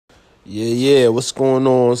Yeah, what's going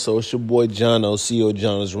on? So it's your boy Jono, CEO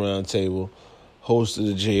Jono's Roundtable, host of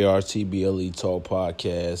the JRTBLE Talk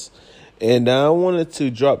podcast. And I wanted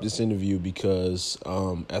to drop this interview because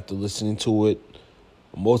after listening to it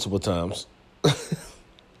multiple times,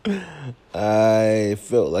 I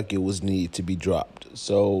felt like it was need to be dropped.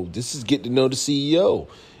 So this is Get to Know the CEO.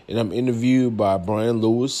 And I'm interviewed by Brian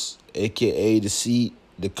Lewis, a.k.a.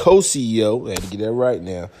 the co-CEO, I had to get that right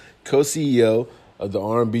now, co-CEO of the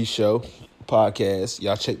R&B show podcast.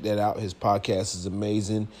 Y'all check that out. His podcast is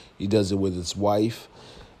amazing. He does it with his wife.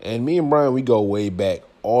 And me and Brian, we go way back,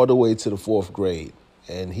 all the way to the 4th grade.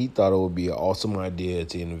 And he thought it would be an awesome idea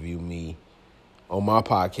to interview me on my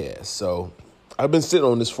podcast. So I've been sitting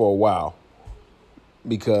on this for a while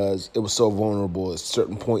because it was so vulnerable at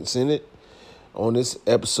certain points in it. On this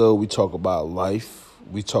episode, we talk about life.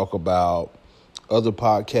 We talk about other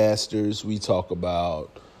podcasters. We talk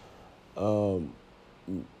about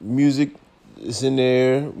music is in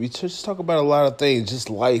there. We just talk about a lot of things, just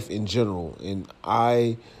life in general. And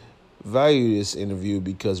I value this interview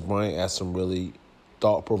because Brian asked some really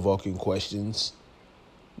thought-provoking questions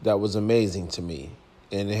that was amazing to me.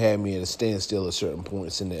 And it had me at a standstill at certain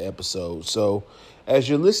points in the episode. So as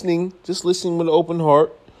you're listening, just listening with an open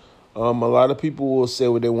heart. A lot of people will say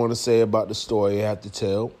what they want to say about the story I have to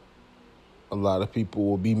tell. A lot of people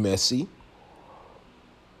will be messy.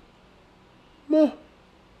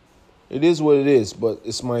 It is what it is, but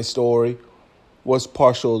it's my story. What's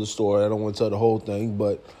partial of the story? I don't want to tell the whole thing,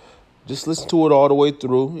 but just listen to it all the way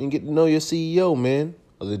through and get to know your CEO, man,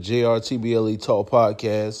 of the JRTBLE Talk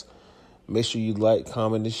podcast. Make sure you like,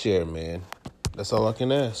 comment, and share, man. That's all I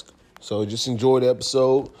can ask. So just enjoy the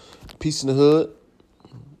episode. Peace in the hood.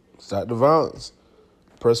 Stop the violence.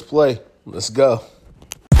 Press play. Let's go.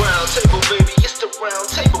 Round table, baby. It's the round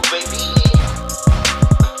table, baby.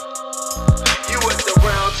 You at the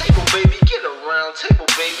round table, baby. Get a round table,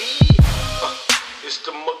 baby. It's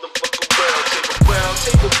the motherfucking round table. Round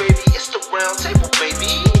table, baby. It's the round table,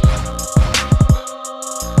 baby.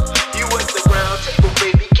 You at the round table,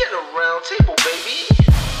 baby. Get a round table, baby.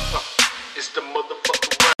 It's the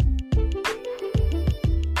motherfucking round.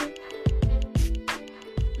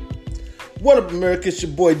 What up, America? It's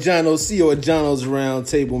your boy Jono, CEO of Jono's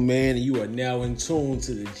Roundtable, man. And you are now in tune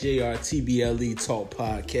to the JRTBLE Talk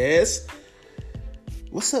podcast.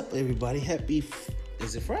 What's up, everybody?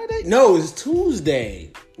 Is it Friday? No, it's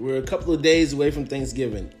Tuesday. We're a couple of days away from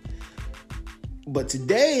Thanksgiving. But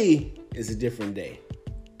today is a different day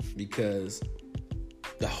because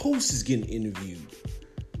the host is getting interviewed.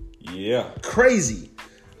 Yeah. Crazy.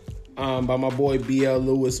 By my boy BL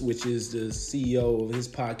Lewis, which is the CEO of his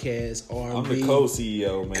podcast, R&B. I'm the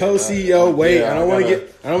co-CEO, man. Co-CEO. I don't want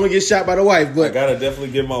to get shot by the wife, but I gotta definitely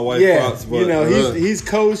give my wife props. But you know, he's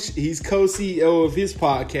co-CEO of his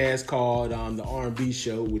podcast called the R&B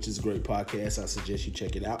Show, which is a great podcast. I suggest you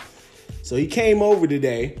check it out. So he came over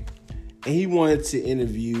today, and he wanted to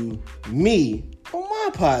interview me on my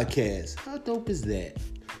podcast. How dope is that?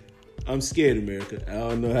 I'm scared, America. I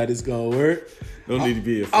don't know how this gonna work. Don't need to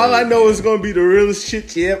be afraid. All I know is gonna be the realest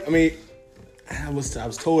shit. Yeah, I mean, I was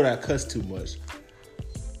told I cuss too much,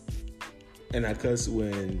 and I cuss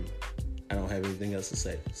when I don't have anything else to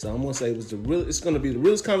say. So I'm gonna say it's gonna be the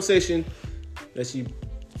realest conversation that you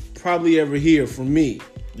probably ever hear from me.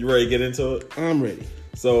 You ready to get into it? I'm ready.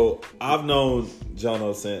 So I've known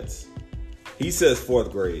Jono since he says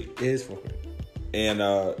 4th grade. It is 4th grade. And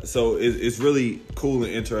so it's really cool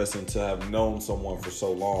and interesting to have known someone for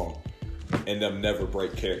so long and them never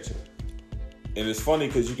break character. And it's funny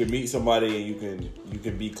because you can meet somebody and you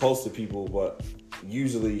can be close to people, but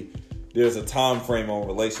usually there's a time frame on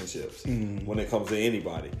relationships when it comes to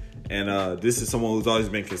anybody. And this is someone who's always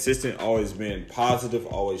been consistent, always been positive,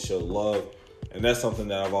 always showed love. And that's something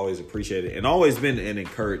that I've always appreciated and always been an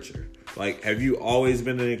encourager. Like, have you always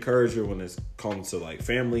been an encourager when it comes to like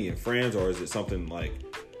family and friends, or is it something like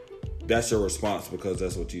that's your response because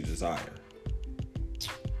that's what you desire?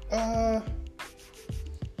 I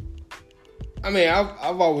mean,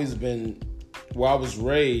 I've always been, I was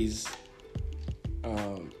raised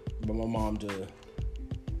by my mom to,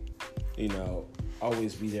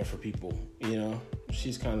 always be there for people,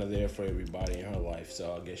 She's kind of there for everybody in her life,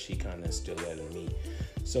 so I guess she kind of instilled that in me.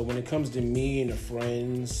 So when it comes to me and my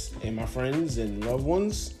friends and loved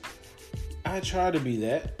ones, I try to be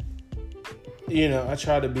that. I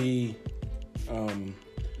try to be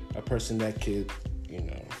a person that could,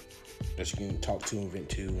 that you can talk to and vent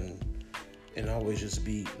to and always just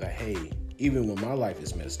be like, hey, even when my life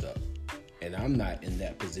is messed up and I'm not in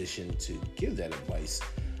that position to give that advice,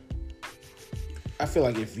 I feel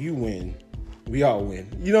like if you win, We all win.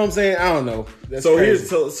 You know what I'm saying? I don't know. That's So crazy.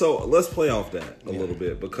 so let's play off that a little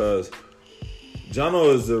bit, because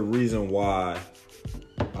Jono is the reason why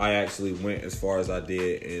I actually went as far as I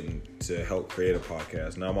did and to help create a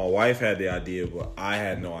podcast. Now, my wife had the idea, but I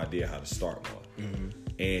had no idea how to start one. Mm-hmm.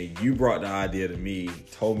 And you brought the idea to me,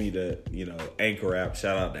 told me to, Anchor app,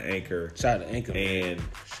 shout out to Anchor. Shout out to Anchor. And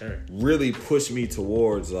sure. really pushed me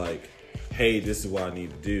towards like, hey, this is what I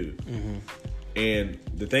need to do. Mm-hmm. And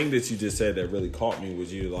the thing that you just said that really caught me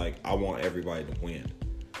was you like, I want everybody to win.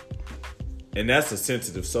 And that's a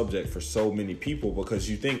sensitive subject for so many people, because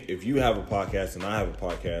you think if you have a podcast and I have a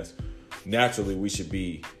podcast, naturally we should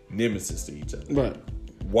be nemesis to each other. Right.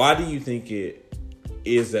 Why do you think it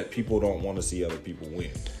is that people don't want to see other people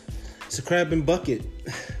win? It's a crab and bucket.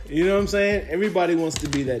 You know what I'm saying? Everybody wants to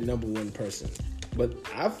be that number one person. But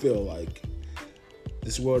I feel like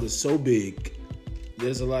this world is so big,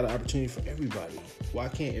 there's a lot of opportunity for everybody. Why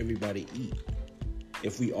can't everybody eat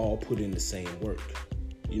if we all put in the same work?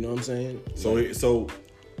 You know what I'm saying? So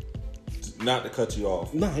not to cut you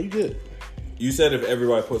off. Nah, you good. You said if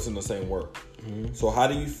everybody puts in the same work. Mm-hmm. So how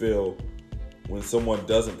do you feel when someone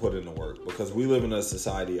doesn't put in the work? Because we live in a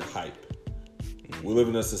society of hype. Mm-hmm. We live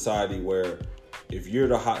in a society where if you're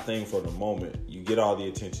the hot thing for the moment, you get all the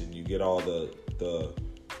attention, you get all the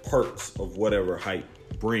perks of whatever hype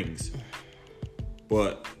brings.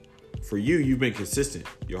 But for you, you've been consistent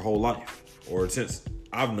your whole life, or since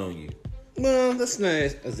I've known you. Well, that's not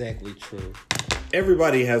exactly true.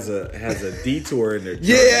 Everybody has a detour in their journey.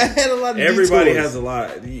 Yeah, I had a lot of Everybody detours. has a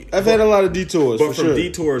lot. I've had a lot of detours, but for from sure.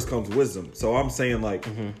 detours comes wisdom. So I'm saying, like,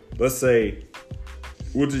 let's say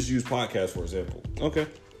we'll just use podcast for example. Okay.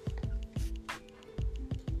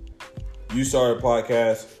 You started a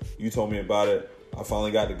podcast. You told me about it. I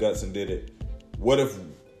finally got the guts and did it. What if,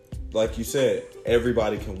 like you said,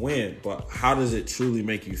 everybody can win, but how does it truly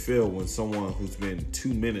make you feel when someone who's been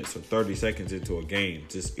 2 minutes or 30 seconds into a game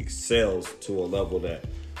just excels to a level that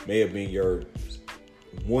may have been your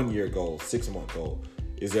 1 year goal, 6 month goal?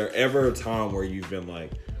 Is there ever a time where you've been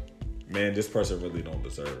like, man, this person really don't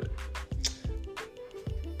deserve it?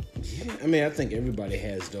 Yeah, I mean, I think everybody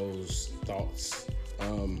has those thoughts.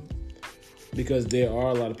 Because there are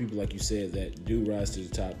a lot of people, like you said, that do rise to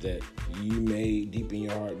the top that you may, deep in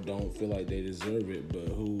your heart, don't feel like they deserve it.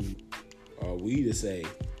 But who are we to say,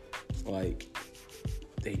 like,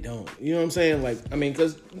 they don't? You know what I'm saying? Like, I mean,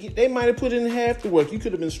 because they might have put in half the work. You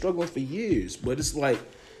could have been struggling for years. But it's like,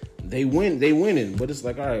 they winning. But it's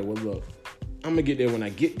like, all right, well, look, I'm going to get there when I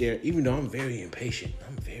get there, even though I'm very impatient.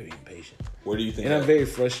 Where do you think? And I'm very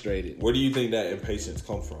frustrated. Where do you think that impatience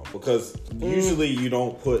comes from? Because usually you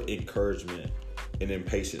don't put encouragement and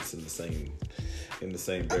impatience in the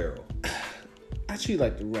same barrel. I treat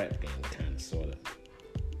like the rap game, kind of, sort of.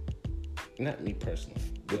 Not me personally.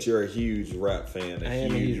 But you're a huge rap fan. I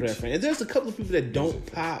am a huge rap fan. And there's a couple of people that don't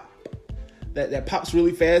pop. That pops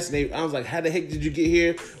really fast. And I was like, how the heck did you get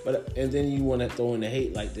here? And then you want to throw in the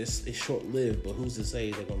hate like this. It's short-lived, but who's to say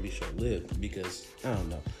they're going to be short-lived? Because, I don't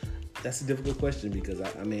know. That's a difficult question because,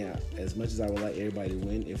 I mean, as much as I would like everybody to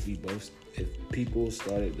win, if people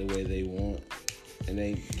started the way they want and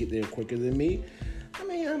they get there quicker than me, I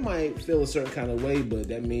mean, I might feel a certain kind of way, but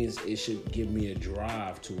that means it should give me a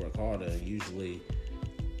drive to work harder. And usually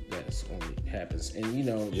that's only happens. And,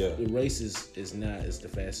 the race is not as the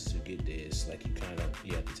fastest you get there. It's like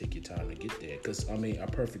you have to take your time to get there. Because, I mean, a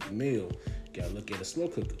perfect meal, you got to look at a slow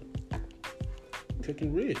cooker.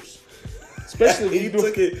 Cooking ribs. Especially he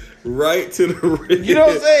took it right to the ribs. You know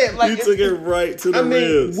what I'm saying? Like, he took it right to the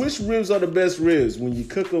ribs. Which ribs are the best ribs? When you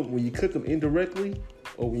cook them indirectly,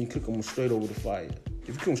 or when you cook them straight over the fire? If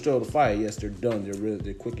you cook them straight over the fire, yes, they're done.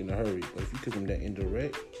 They're quick in a hurry. But if you cook them that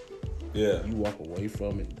indirect, you walk away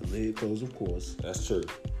from it. The lid closed, of course. That's true.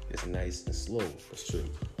 It's nice and slow. That's true.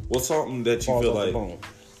 What's something that you feel like?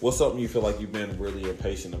 What's something you feel like you've been really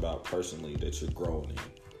impatient about personally that you're growing in?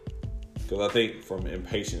 Because I think from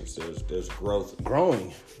impatience, there's growth.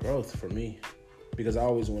 Growth for me. Because I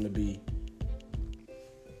always want to be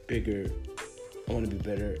bigger. I want to be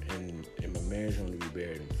better in my marriage. I want to be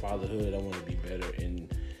better in fatherhood. I want to be better in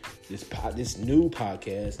this new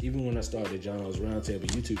podcast. Even when I started the Jono's Roundtable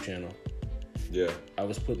YouTube channel, I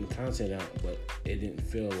was putting content out, but it didn't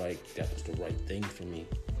feel like that was the right thing for me.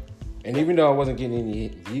 And even though I wasn't getting any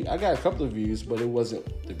views, I got a couple of views, but it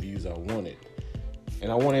wasn't the views I wanted.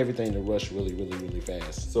 And I want everything to rush really, really, really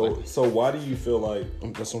fast. So why do you feel like...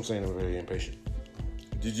 That's what I'm saying. I'm very impatient.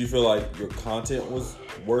 Did you feel like your content was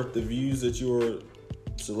worth the views that you were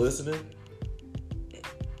soliciting?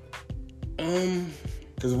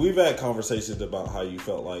 Because we've had conversations about how you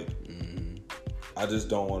felt like, I just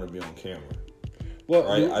don't want to be on camera. Well,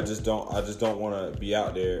 right? I just don't want to be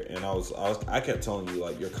out there. And I kept telling you,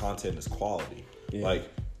 like, your content is quality. Yeah. Like,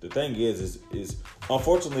 the thing is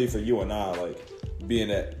unfortunately for you and I, like, being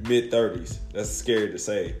at mid-30s, that's scary to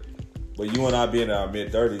say. But you and I being in our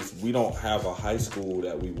mid-30s, we don't have a high school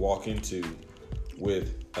that we walk into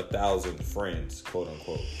with 1,000 friends, quote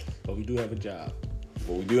unquote. But we do have a job.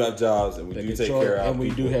 But we do have jobs, and we do take care of our people. And we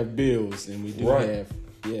do have bills, and we do have,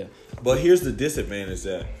 yeah. But here's the disadvantage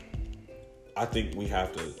that I think we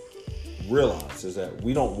have to realize is that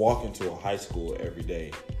we don't walk into a high school every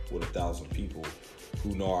day with 1,000 people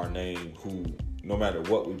who know our name, who, no matter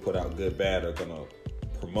what we put out, good, bad, are going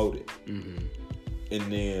to promote it. Mm-hmm.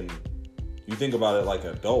 And then you think about it like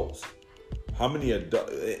adults. How many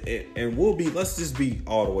adults, and let's just be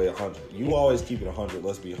all the way 100. You always keep it 100,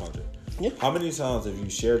 let's be 100. Yeah. How many times have you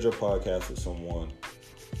shared your podcast with someone,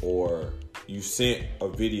 or you sent a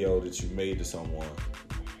video that you made to someone,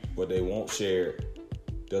 but they won't share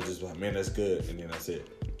it? They'll just be like, man, that's good, and then that's it.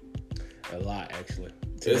 A lot, actually.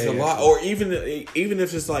 It's a lot. Or even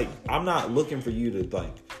if it's like, I'm not looking for you to,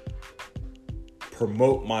 like,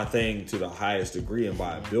 promote my thing to the highest degree and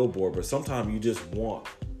buy a billboard, but sometimes you just want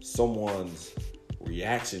someone's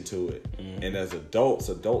reaction to it. Mm-hmm. And as adults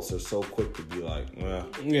are so quick to be like, well.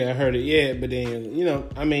 Yeah, I heard it. Yeah, but then,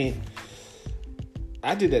 I mean,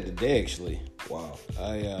 I did that today, actually. Wow.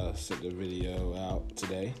 I sent the video out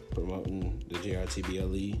today promoting the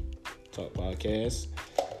JRTBLE Talk Podcast.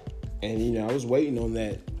 And, I was waiting on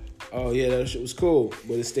that. Oh, yeah, that shit was cool,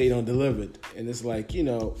 but it stayed undelivered. And it's like,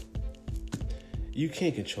 you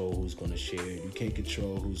can't control who's going to share it. You can't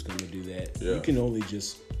control who's going to do that. Yeah. You can only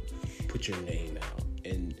just put your name out.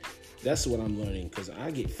 And that's what I'm learning, because I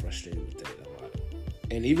get frustrated with that a lot.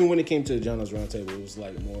 And even when it came to the John's Roundtable, it was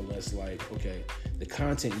like more or less like, okay, the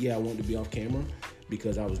content, I wanted to be off camera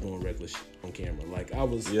because I was doing reckless on camera. Like, I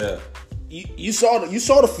was... Yeah. You saw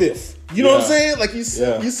the fifth. You know what I'm saying? Like, you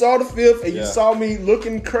saw the fifth, and you saw me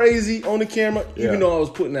looking crazy on the camera, even though I was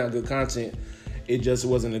putting out good content. It just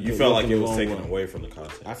wasn't a good. You felt like it was taken away from the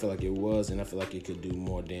content. I feel like it was, and I feel like it could do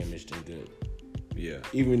more damage than good. Yeah.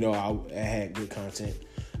 Even though I had good content,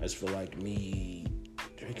 I just feel like me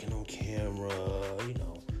drinking on camera,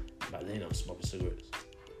 by then I'm smoking cigarettes.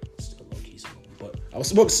 Still low key smoking, but I was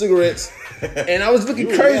smoking cigarettes, and I was looking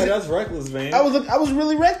crazy. Yeah, that's reckless, man. I was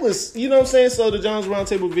really reckless. You know what I'm saying? So the John's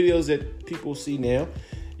Roundtable videos that people see now,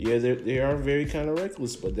 yeah, they are very kind of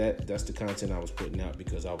reckless, but that's the content I was putting out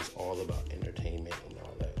because I was all about entertainment and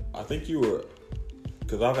all that. I think you were,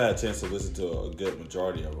 because I've had a chance to listen to a good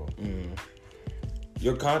majority of them. Mm.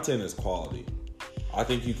 Your content is quality. I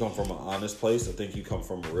think you come from an honest place. I think you come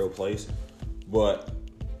from a real place. But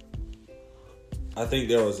I think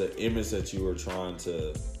there was an image that you were trying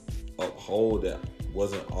to uphold that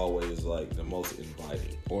wasn't always, like, the most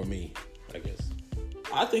inviting. Or me, I guess.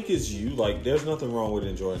 I think it's you. Like, there's nothing wrong with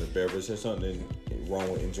enjoying the beverage. There's something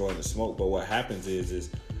wrong with enjoying the smoke. But what happens is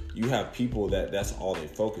you have people that's all they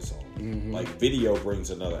focus on. Mm-hmm. Like, video brings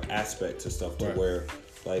another aspect to stuff to where,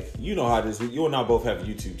 like, you know how it is. You and I both have a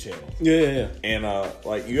YouTube channel. Yeah. And,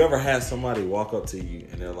 like, you ever had somebody walk up to you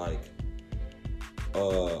and they're like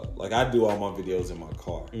I do all my videos in my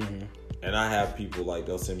car. Mm-hmm. And I have people, like,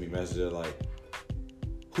 they'll send me messages. They're like,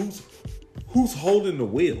 who's holding the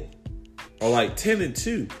wheel? Or like 10 and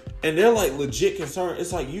 2. And they're like legit concerned.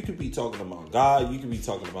 It's like you could be talking about God, you could be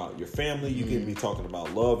talking about your family, you can be talking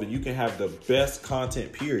about love, and you can have the best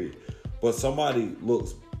content, period. But somebody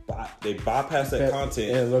they bypass that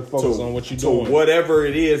content and look focus on what you're doing. To whatever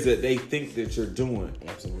it is that they think that you're doing.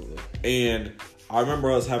 Absolutely. And I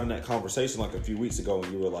remember us having that conversation like a few weeks ago,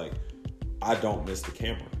 and you were like, I don't miss the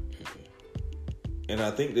camera. And I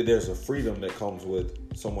think that there's a freedom that comes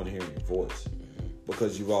with someone hearing your voice.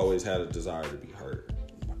 Because you've always had a desire to be heard.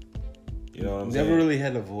 You know what I'm saying? Never really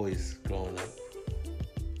had a voice growing up,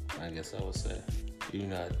 I guess I would say.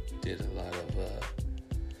 Even though I did a lot of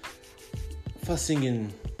fussing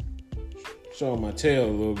and showing my tail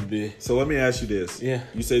a little bit. So let me ask you this. Yeah.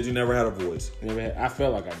 You said you never had a voice. I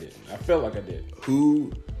felt like I did.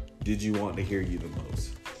 Who did you want to hear you the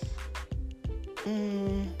most?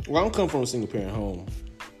 Well, I'm coming from a single parent home.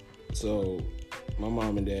 So my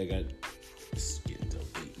mom and dad got... It's getting so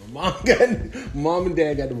deep. Mom and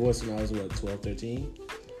dad got divorced when I was 12, 13.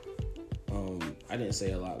 I didn't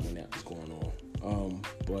say a lot when that was going on.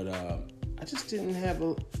 But I just didn't have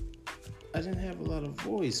a lot of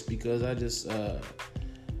voice because I just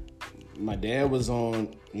my dad was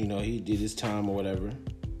on, he did his time or whatever.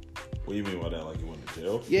 What do you mean by that? Like he went to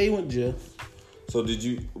jail? Yeah, he went to jail. So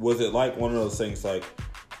was it like one of those things like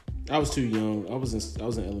I was too young. I was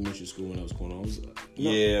in elementary school when that was going on.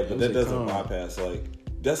 But that doesn't bypass like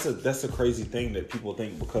that's a crazy thing that people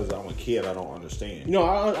think because I'm a kid I don't understand. No,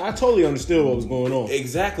 I totally understood what was going on.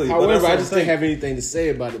 Exactly. However, I just didn't have anything to say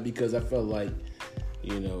about it because I felt like,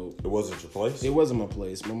 it wasn't your place. It wasn't my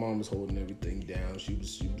place. My mom was holding everything down. She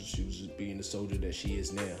was just being the soldier that she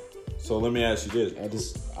is now. So let me ask you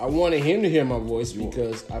this. I wanted him to hear my voice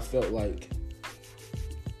because I felt like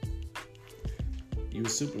you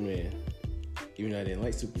was Superman. Even though I didn't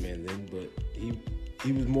like Superman then, but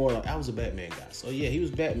he was more like, I was a Batman guy. So yeah, he was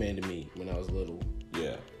Batman to me when I was little.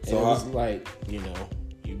 Yeah. So it was like, you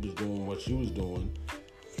was doing what you was doing,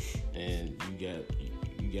 and you got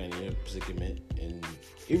in a predicament. And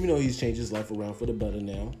even though he's changed his life around for the better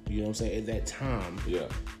now, you know what I'm saying? At that time, yeah.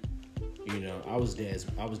 I was dad's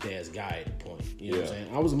guy at the point. You know what I'm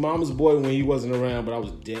saying? I was mama's boy when he wasn't around, but I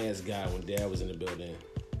was dad's guy when dad was in the building.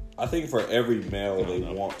 I think for every male, they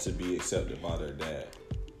want to be accepted by their dad.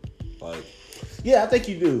 Like, yeah, I think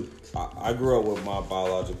you do. I grew up with my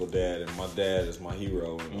biological dad, and my dad is my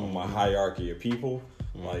hero. And on my hierarchy of people,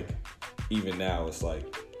 like, even now, it's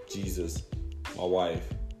like Jesus, my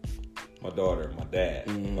wife, my daughter, my dad.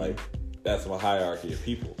 Like, that's my hierarchy of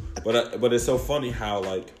people. But it's so funny how,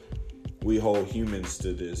 like, we hold humans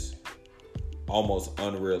to this almost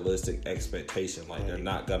unrealistic expectation. Like, they're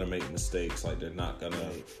not gonna make mistakes. Like, they're not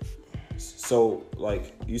gonna. So,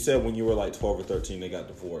 like you said, when you were like 12 or 13, they got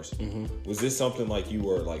divorced. Was this something like you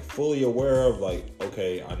were like fully aware of? Like,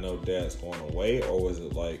 okay, I know dad's going away, or was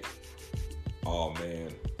it like, oh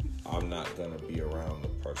man, I'm not gonna be around the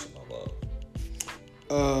person I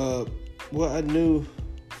love? Well, I knew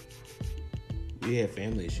we had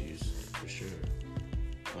family issues for sure.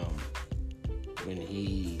 When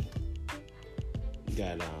he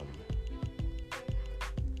got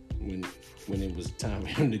when it was time for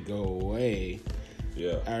him to go away,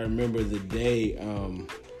 I remember the day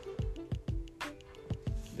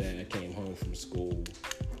that I came home from school,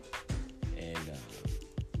 and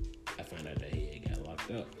I found out that he had got locked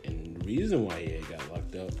up. And the reason why he had got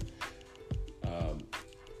locked up,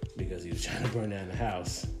 because he was trying to burn down the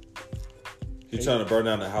house. You're trying to burn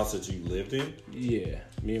down the house that you lived in? Yeah,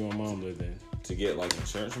 me and my mom lived in. To get like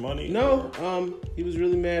insurance money? No, he was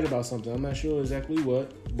really mad about something. I'm not sure exactly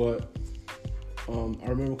what, but I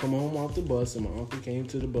remember coming home off the bus, and my uncle came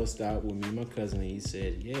to the bus stop with me and my cousin, and he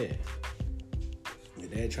said, "Yeah, your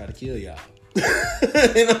dad tried to kill y'all."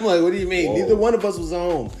 And I'm like, "What do you mean?" Whoa. Neither one of us was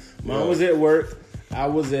home. Mom was at work. I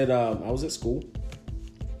was at school,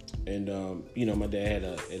 and my dad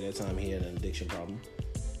at that time he had an addiction problem.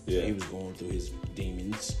 Yeah, he was going through his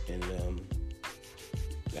demons, and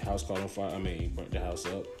the house caught on fire. He burnt the house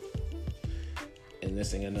up. And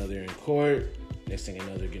next thing I know, they're in court. Next thing I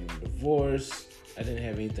know, they're getting a divorce. I didn't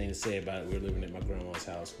have anything to say about it. We were living at my grandma's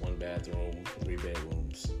house, 1 bathroom, 3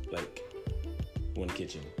 bedrooms, like 1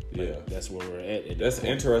 kitchen. Like, that's where we're at. That's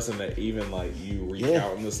interesting that even like you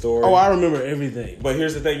recounting the story. Oh, I remember everything. But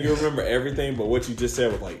here's the thing: you remember everything, but what you just said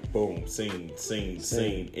was like, boom, scene,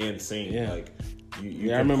 end scene. Yeah. Like you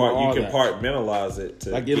compartmentalize it to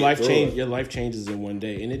like your life change. Your life changes in one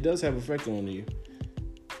day, and it does have effect on you.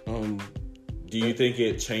 Do you think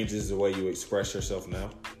it changes the way you express yourself now?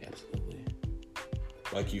 Absolutely.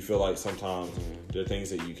 Like you feel like sometimes there are things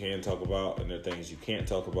that you can talk about, and there are things you can't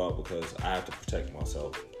talk about because I have to protect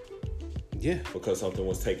myself. Yeah. Because something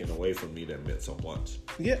was taken away from me that meant so much.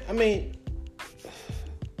 Yeah,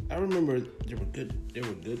 I remember there were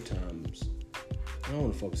good times. I don't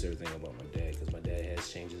want to focus everything about my dad because my dad has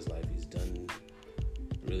changed his life. He's done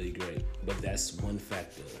really great. But that's one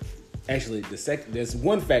factor. Actually, there's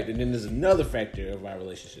one factor, and then there's another factor of our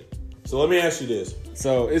relationship. So let me ask you this.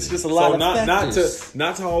 So it's just a lot of factors.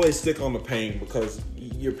 Not to always stick on the pain, because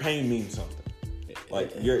your pain means something.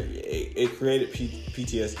 Like it created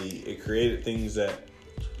PTSD. It created things that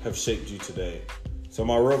have shaped you today. So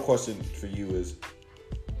my real question for you is,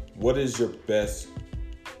 what is your best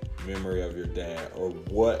memory of your dad, or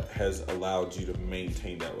what has allowed you to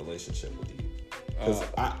maintain that relationship with you? Because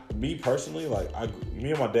me personally,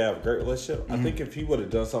 me and my dad have a great relationship. I think if he would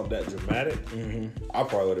have done something that dramatic, I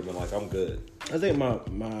probably would have been like, I'm good. I think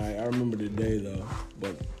I remember the day though,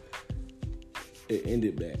 but it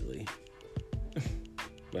ended badly.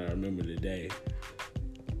 But I remember the day.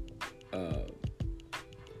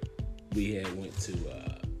 We had went to,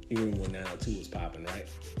 you remember when 902 was popping, right?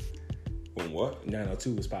 When what?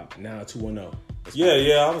 902 was popping. 90210.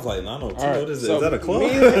 Yeah. I was like, 902. Right, what is it? So is that a club?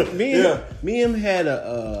 Me and him had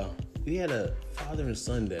we had a father and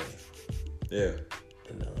son day. Yeah.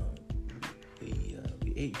 And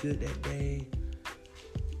we ate good that day,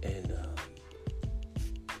 and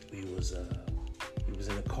we was in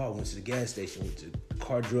the car. Went to the gas station. Went to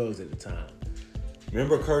Car Drugs at the time,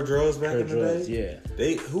 Remember Kurt Drugs back in the Drugs, day?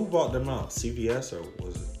 yeah. Who bought them out? CVS or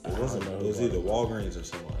was it? It wasn't. It was either Walgreens or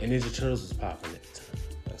something. And Ninja Turtles was popping at the time.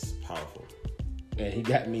 That's powerful. And he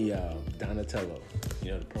got me Donatello,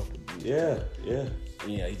 the purple. Yeah.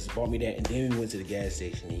 He just bought me that, and then we went to the gas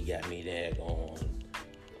station. He got me that on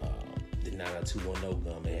the 90210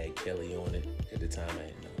 gum. It had Kelly on it at the time. I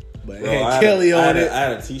didn't know, but it had Kelly on it. I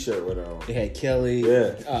had a T-shirt with her on. It had Kelly,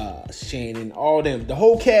 Shannon, all them. The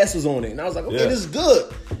whole cast was on it, and I was like, okay, this is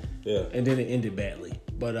good. Yeah. And then it ended badly,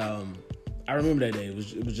 but I remember that day. It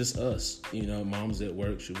was just us. Mom was at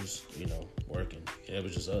work. She was working. And it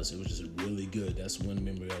was just us. It was just really good. That's one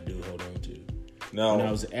memory I do hold on to. No, when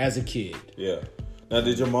I was as a kid. Yeah. Now,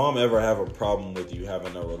 did your mom ever have a problem with you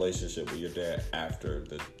having a relationship with your dad after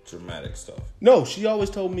the dramatic stuff? No, she always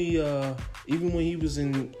told me, even when he was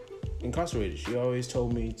incarcerated, she always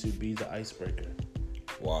told me to be the icebreaker.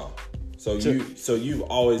 Wow. So you've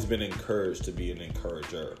always been encouraged to be an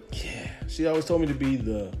encourager. Yeah. She always told me to be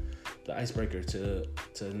the icebreaker, to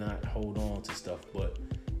not hold on to stuff, but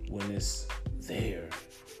when it's there,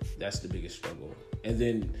 that's the biggest struggle. And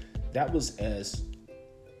then that was as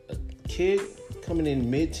a kid coming in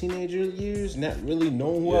mid-teenager years, not really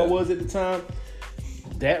knowing who I was at the time.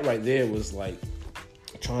 That right there was like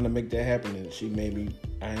trying to make that happen. And she made me,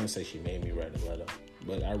 I didn't say she made me write a letter,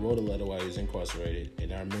 but I wrote a letter while I was incarcerated.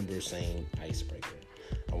 And I remember saying icebreaker.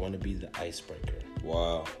 I want to be the icebreaker.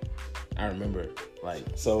 Wow. I remember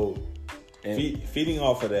feeding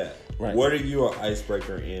off of that, right. What are you an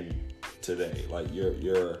icebreaker in today? Like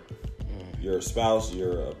you're a spouse,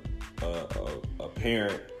 you're a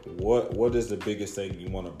parent. What is the biggest thing you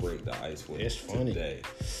want to break the ice with? It's funny. Today?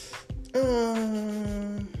 I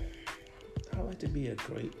like to be a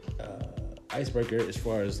great icebreaker as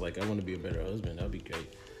far as like I want to be a better husband. That'd be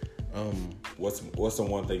great. What's the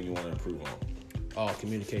one thing you want to improve on? Oh,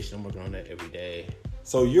 communication. I'm working on that every day.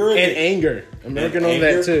 So you're anger. I'm working on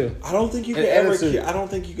that too. I don't think you could ever. I don't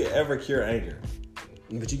think you could ever cure anger.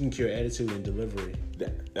 But you can cure attitude and delivery.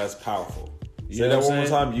 That's powerful. You Say that one more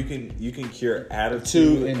time. You can cure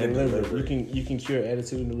attitude and delivery. You can cure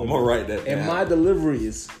attitude and delivery. I'm gonna write that down. And my delivery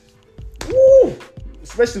is, woo!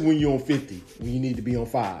 Especially when you're on 50, when you need to be on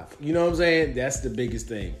 5. You know what I'm saying? That's the biggest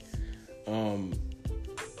thing.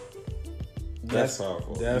 That's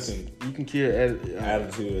powerful. You can cure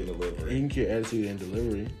attitude and delivery. You can cure attitude and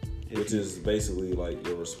delivery, which is basically like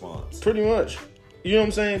your response. Pretty much. You know what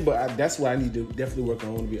I'm saying? But that's what I need to definitely work on.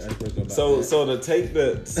 I want to be icebreaker about So to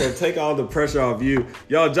take all the pressure off you,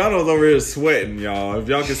 y'all. Jono's over here sweating, y'all. If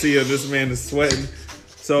y'all can see him, this man is sweating.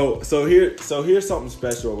 So here's something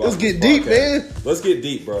special about. Let's get deep, man. Let's get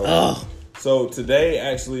deep, bro. Ugh. So today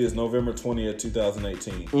actually is November 20th,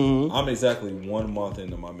 2018. Mm-hmm. I'm exactly 1 month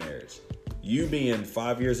into my marriage. You being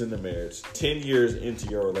 5 years into marriage, 10 years into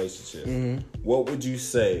your relationship, what would you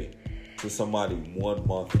say to somebody 1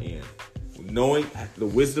 month in? Knowing the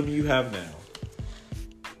wisdom you have now,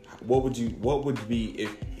 what would be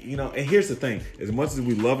if and here's the thing, as much as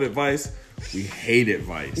we love advice, we hate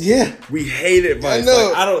advice. Yeah. We hate advice. I know.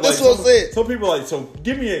 Like, I don't That's like what I'm saying. Some people are like, so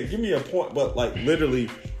give me a point, but like literally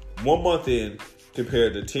 1 month in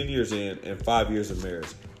compared to 10 years in and 5 years of marriage.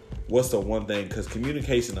 What's the one thing? Because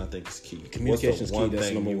communication, I think, is key. Communication is key. That's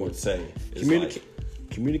thing number you one. would say?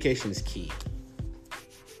 Communication is key.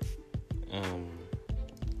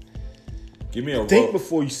 Give me a think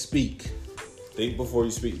before you speak. Think before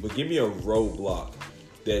you speak. But give me a roadblock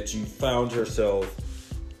that you found yourself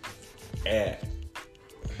at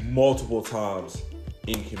multiple times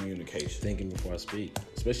in communication. Thinking before I speak,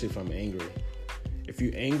 especially if I'm angry. If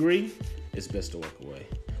you're angry, it's best to walk away.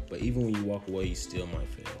 But even when you walk away, you still might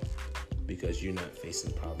fail because you're not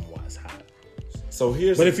facing the problem while it's hot.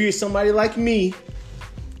 But if you're somebody like me,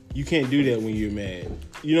 you can't do that when you're mad.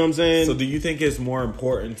 You know what I'm saying? So do you think it's more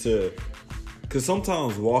important to? Because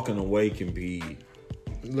sometimes walking away can be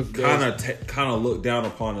kind of looked down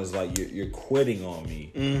upon as like you're quitting on me.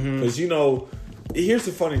 Because here's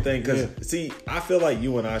the funny thing. Because see, I feel like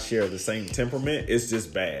you and I share the same temperament. It's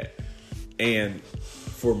just bad. And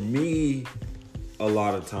for me, a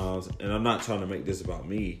lot of times, and I'm not trying to make this about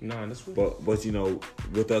me. Nah, that's weird. But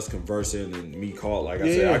with us conversing and me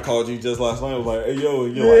I called you just last night. I was like, hey, yo,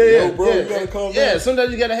 bro, you gotta calm down. Yeah,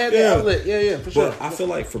 sometimes you gotta have that outlet. Yeah, for sure. But I feel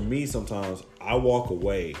like for me, sometimes I walk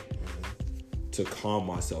away to calm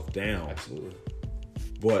myself down. Absolutely.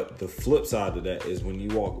 But the flip side of that is when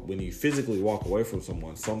you physically walk away from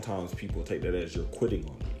someone, sometimes people take that as you're quitting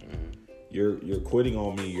on me. You're quitting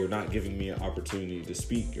on me. You're not giving me an opportunity to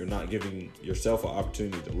speak. You're not giving yourself an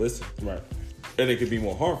opportunity to listen. Right. And it could be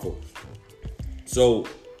more harmful. So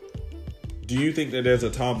Do you think that there's a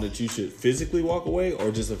time that you should physically walk away,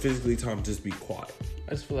 or just a physically time just be quiet?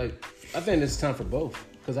 I just feel like I think it's time for both,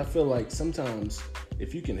 because I feel like sometimes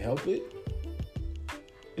if you can help it,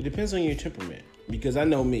 it depends on your temperament. Because I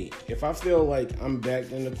know me, if I feel like I'm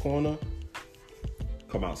backed in the corner,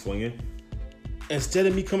 Come out swinging. instead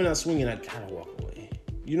of me coming out swinging, I gotta walk away.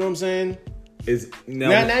 You know what I'm saying? Is now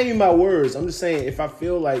Not even my words. I'm just saying if I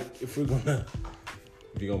feel like if you're gonna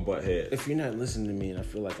butt heads. if you're not listening to me and I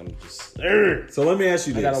feel like I'm just So let me ask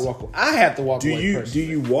you this: I gotta walk away. I have to walk away. Do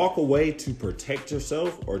you walk away to protect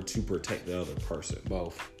yourself or to protect the other person?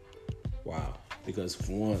 Both. Wow. Because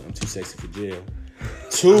for one, I'm too sexy for jail.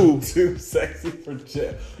 Two, Too sexy for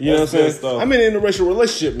jail. you know what I'm saying? I'm in an interracial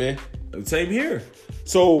relationship, man. Same here.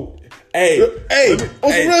 So Hey, on some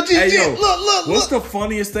real G shit. yo, Look. What's the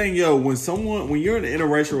funniest thing, yo? When you're in an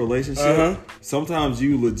interracial relationship, sometimes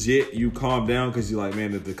you calm down because you're like,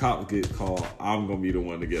 man, if the cops get called, I'm gonna be the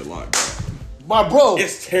one to get locked up. My bro,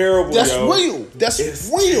 It's terrible. that's yo. real. That's It's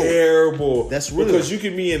real. terrible. That's real. Because you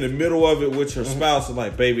can be in the middle of it with your spouse and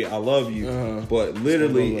like, baby, I love you. But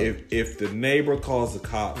literally, if the neighbor calls the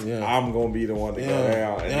cops, I'm gonna be the one to go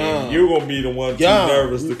down, and then you're gonna be the one too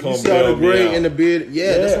nervous to come you saw the bail me gray out. in the beard.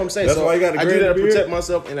 Yeah, that's what I'm saying. That's so why you got the I gray do in that the to beard? protect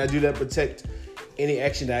myself, and I do that to protect any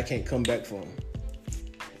action that I can't come back from.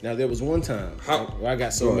 Now there was one time where I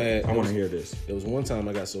got so mad. I want to hear this. There was one time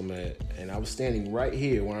I got so mad, and I was standing right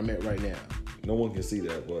here where I'm at right now. No one can see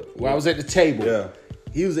that, but Where I was at the table. Yeah.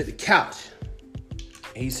 He was at the couch.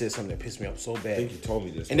 And he said something that pissed me off so I bad. think you told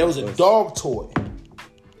me this. And there was a dog toy.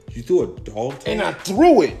 You threw a dog toy? And I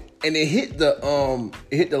threw it. And it hit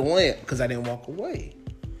the lamp because I didn't walk away.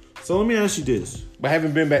 So let me ask you this. But I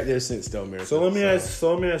haven't been back there since though, America. So let me ask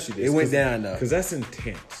you this. It went down though. Because that's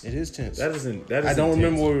intense. It is tense. That is I don't intense.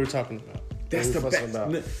 remember what we were talking about. That's What the we were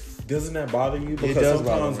fussing best. Doesn't that bother you? Because does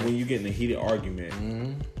bother sometimes me. when you get in a heated argument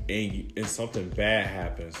and something bad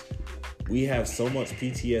happens, we have so much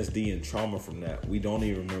PTSD and trauma from that. We don't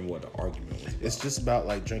even remember what the argument was about. It's just about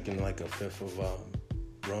like drinking like a fifth of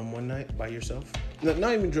rum one night by yourself. No,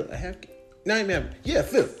 not even drink a half. Not even half. Yeah, a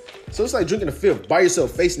fifth. So it's like drinking a fifth by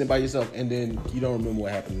yourself, facing it by yourself, and then you don't remember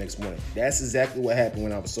what happened the next morning. That's exactly what happened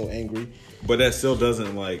when I was so angry. But that still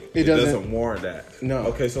doesn't it doesn't warrant that. No.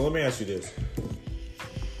 Okay, so let me ask you this.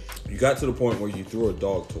 You got to the point where you threw a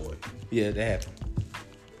dog toy. Yeah, that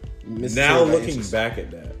happened. Now looking back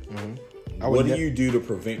at that, what do would you do to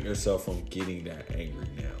prevent yourself from getting that angry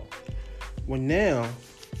now? Well, now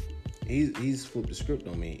he's flipped the script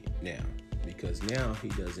on me now, because now he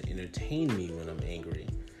doesn't entertain me when I'm angry,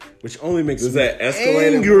 which only makes Does me that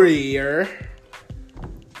escalate angrier.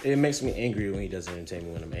 It makes me angry when he doesn't entertain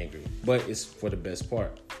me when I'm angry, but it's for the best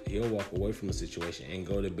part. He'll walk away from a situation and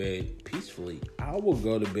go to bed peacefully. I will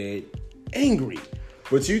go to bed angry.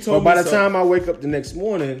 But you told But me by the time I wake up the next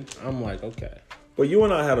morning, I'm like, okay. But you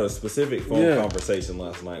and I had a specific phone Yeah. conversation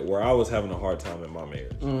last night where I was having a hard time in my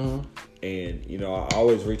marriage. And you know, I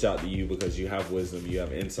always reach out to you because you have wisdom, you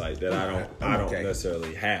have insight that I don't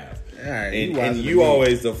necessarily have. All right, And you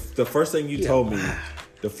always the first thing you told me,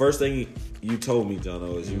 the first thing you told me,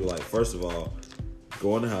 Jono, is you were like, first of all,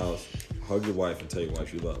 go in the house, hug your wife, and tell your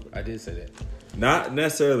wife you love her. I did say that. Not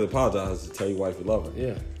necessarily apologize to tell your wife you love her.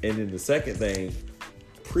 Yeah. And then the second thing,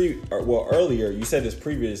 earlier you said this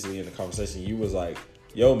previously in the conversation. You was like,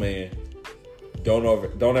 "Yo, man, don't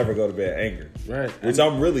ever go to bed angry." Right. Which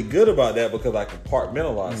I'm really good about that because I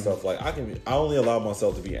compartmentalize stuff. Like I only allow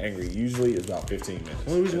myself to be angry. Usually it's about 15 minutes.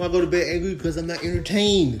 The only reason why I go to bed angry because I'm not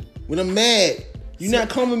entertained. When I'm mad, you're not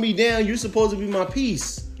calming me down. You're supposed to be my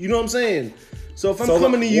peace. You know what I'm saying? So if I'm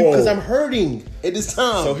coming to you because I'm hurting at this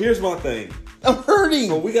time, So here's my thing. I'm hurting.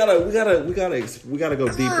 So we gotta go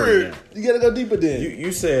deeper. Now. You gotta go deeper then.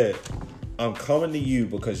 You said I'm coming to you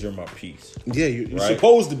because you're my peace. Yeah, you're Right?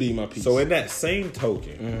 supposed to be my peace. So in that same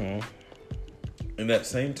token,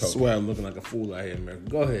 swear I'm looking like a fool out here, America.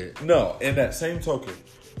 Go ahead. No, in that same token,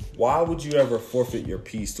 why would you ever forfeit your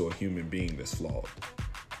peace to a human being that's flawed?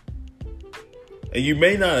 And you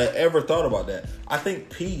may not have ever thought about that. I think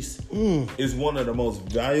peace is one of the most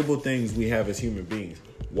valuable things we have as human beings.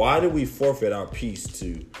 Why do we forfeit our peace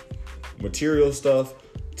to material stuff,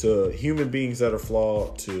 to human beings that are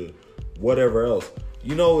flawed, to whatever else?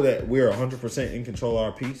 You know that we're 100% in control of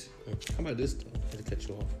our peace? How about this, though? To cut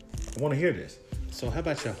you off. I want to hear this. So how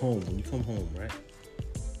about your home? When you come home, right?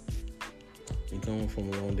 You come home from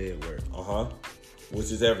a long day at work.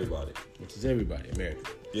 Which is everybody. Which is everybody, America.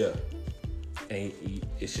 Yeah. And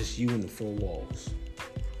it's just you and the four walls.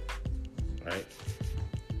 Right?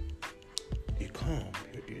 You're calm.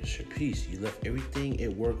 It's your peace. You left everything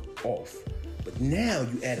at work off. But now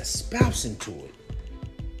you add a spouse into it.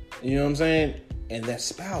 You know what I'm saying? And that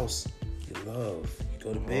spouse, you love, you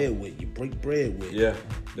go to bed with, you break bread with. Yeah.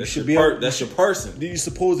 That's That's your your person. You're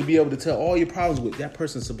supposed to be able to tell all your problems with. That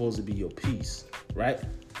person's supposed to be your peace, right?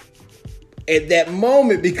 At that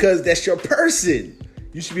moment, because that's your person,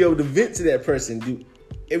 you should be able to vent to that person, do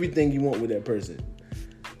everything you want with that person.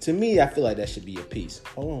 To me, I feel like that should be your peace.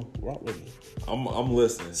 Hold on, rock with me. I'm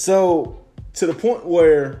listening. So, to the point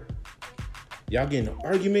where y'all get in an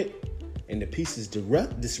argument and the peace is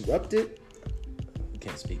disrupted. I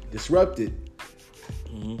can't speak. Disrupted.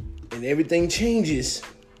 And everything changes.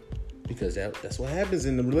 Because that's what happens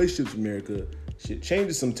in the relationships, America. Shit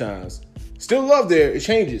changes sometimes. Still love there, it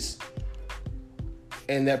changes.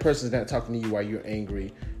 And that person's not talking to you while you're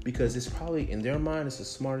angry. Because it's probably, in their mind, it's the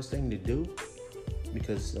smartest thing to do.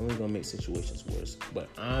 Because it's only gonna make situations worse. But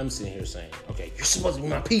I'm sitting here saying, okay, you're supposed to be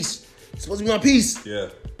my peace. You're supposed to be my peace. Yeah.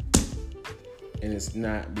 And it's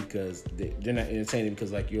not because they're not entertaining,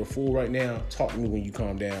 because like, you're a fool right now. Talk to me when you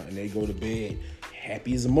calm down. And they go to bed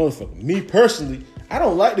happy as a motherfucker. Me personally, I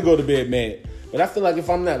don't like to go to bed mad. But I feel like if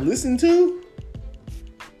I'm not listened to,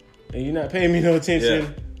 and you're not paying me no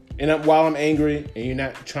attention, and while I'm angry, and you're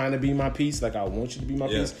not trying to be my peace like I want you to be my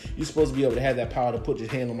peace, you're supposed to be able to have that power to put your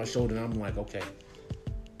hand on my shoulder, and I'm like, okay,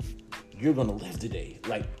 you're gonna live today.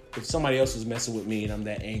 Like, if somebody else is messing with me and I'm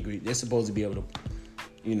that angry, they're supposed to be able to,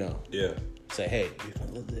 say, hey, you're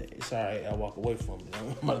gonna live today. It's all right, I'll walk away from it.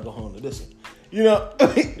 I'm gonna go home to this one.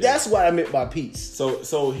 That's what I meant by peace.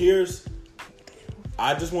 So here's,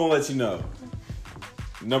 I just want to let you know.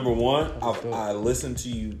 Number one, I listen to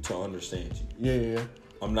you to understand you. Yeah.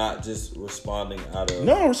 I'm not just responding out of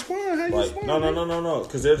respond. How you respond? No.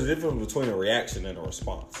 Because there's a difference between a reaction and a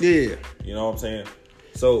response. Yeah. You know what I'm saying?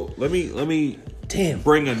 So let me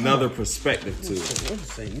bring another perspective to it. What did you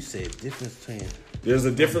say? You said difference between. There's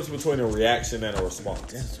a difference between a reaction and a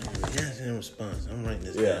response. Reaction and response. I'm writing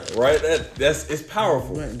this down. Right. It's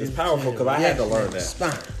powerful. It's powerful because I had to learn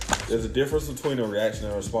that. There's a difference between a reaction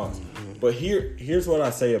and a response. Mm-hmm. But here's what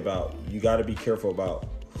I say about, you got to be careful about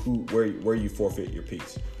where you forfeit your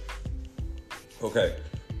peace. Okay,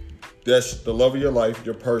 that's the love of your life,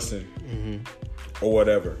 your person, or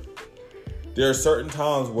whatever. There are certain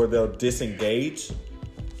times where they'll disengage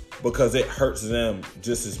because it hurts them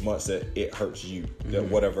just as much that it hurts you, that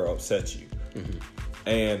whatever upsets you.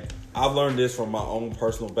 And I've learned this from my own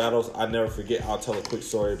personal battles. I never forget. I'll tell a quick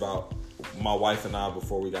story about my wife and I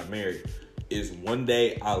before we got married. Is one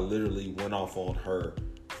day I literally went off on her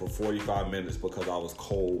for 45 minutes because I was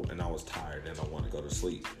cold and I was tired and I wanted to go to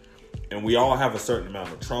sleep. And we all have a certain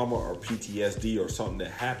amount of trauma or PTSD or something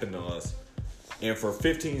that happened to us. And for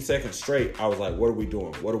 15 seconds straight, I was like, what are we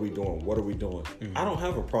doing? What are we doing? What are we doing? I don't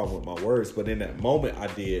have a problem with my words, but in that moment I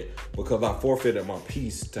did, because I forfeited my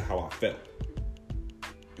peace to how I felt.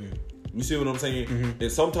 You see what I'm saying?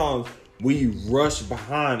 And sometimes we rush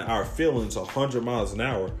behind our feelings 100 miles an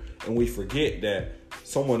hour, and we forget that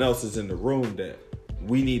someone else is in the room that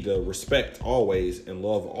we need to respect always and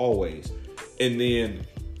love always. And then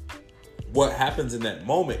what happens in that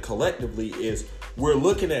moment collectively is we're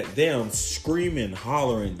looking at them screaming,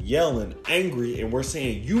 hollering, yelling, angry, and we're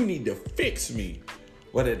saying, you need to fix me.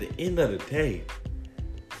 But at the end of the day,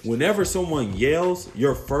 whenever someone yells,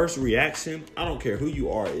 your first reaction, I don't care who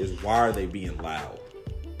you are, is why are they being loud?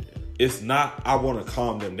 It's not, I want to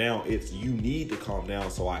calm them down. It's, you need to calm down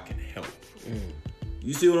so I can help.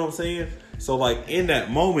 You see what I'm saying? So like in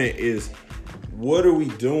that moment is, what are we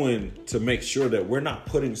doing to make sure that we're not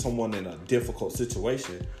putting someone in a difficult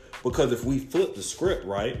situation? Because if we flip the script,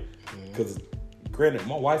 right? Because granted,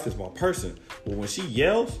 my wife is my person, but when she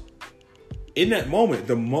yells, in that moment,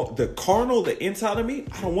 the carnal, the inside of me,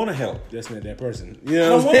 I don't want to help. That's not that person. You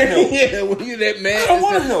know what I'm saying? Yeah, when you're that mad, I don't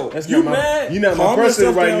want to help. That's You not mad? You're not my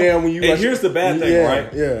person right now. When you and here's the bad thing,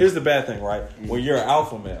 right? Yeah. Here's the bad thing, right? When you're an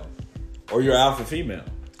alpha male or you're an alpha female,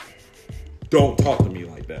 don't talk to me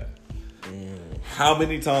like that. How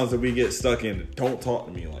many times did we get stuck in, don't talk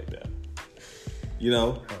to me like that? You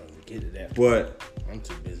know? Get it after. But I'm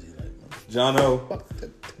too busy. Jono,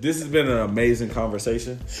 this has been an amazing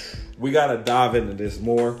conversation. We gotta dive into this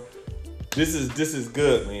more. This is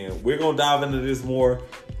good, man. We're gonna dive into this more.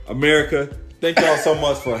 America, thank y'all so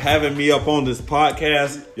much for having me up on this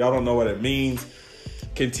podcast. Y'all don't know what it means.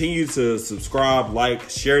 Continue to subscribe, like,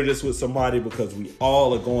 share this with somebody, because we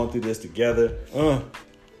all are going through this together.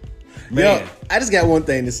 Man, yo, I just got one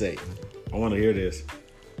thing to say. I want to hear this.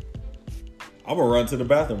 I'm gonna run to the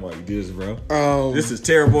bathroom while you do this, bro. This is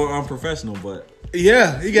terrible and unprofessional, but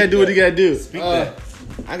yeah, you gotta do what you gotta do. Speak that.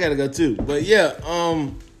 I gotta go too, but yeah,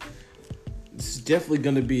 this is definitely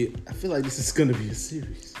gonna be. I feel like this is gonna be a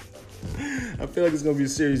series. I feel like it's gonna be a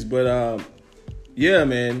series, but yeah,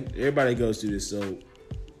 man, everybody goes through this. So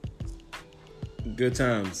Good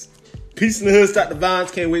times. Peace in the hood. Stop the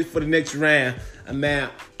vines. Can't wait for the next round. I'm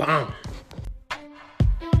out. Bomb.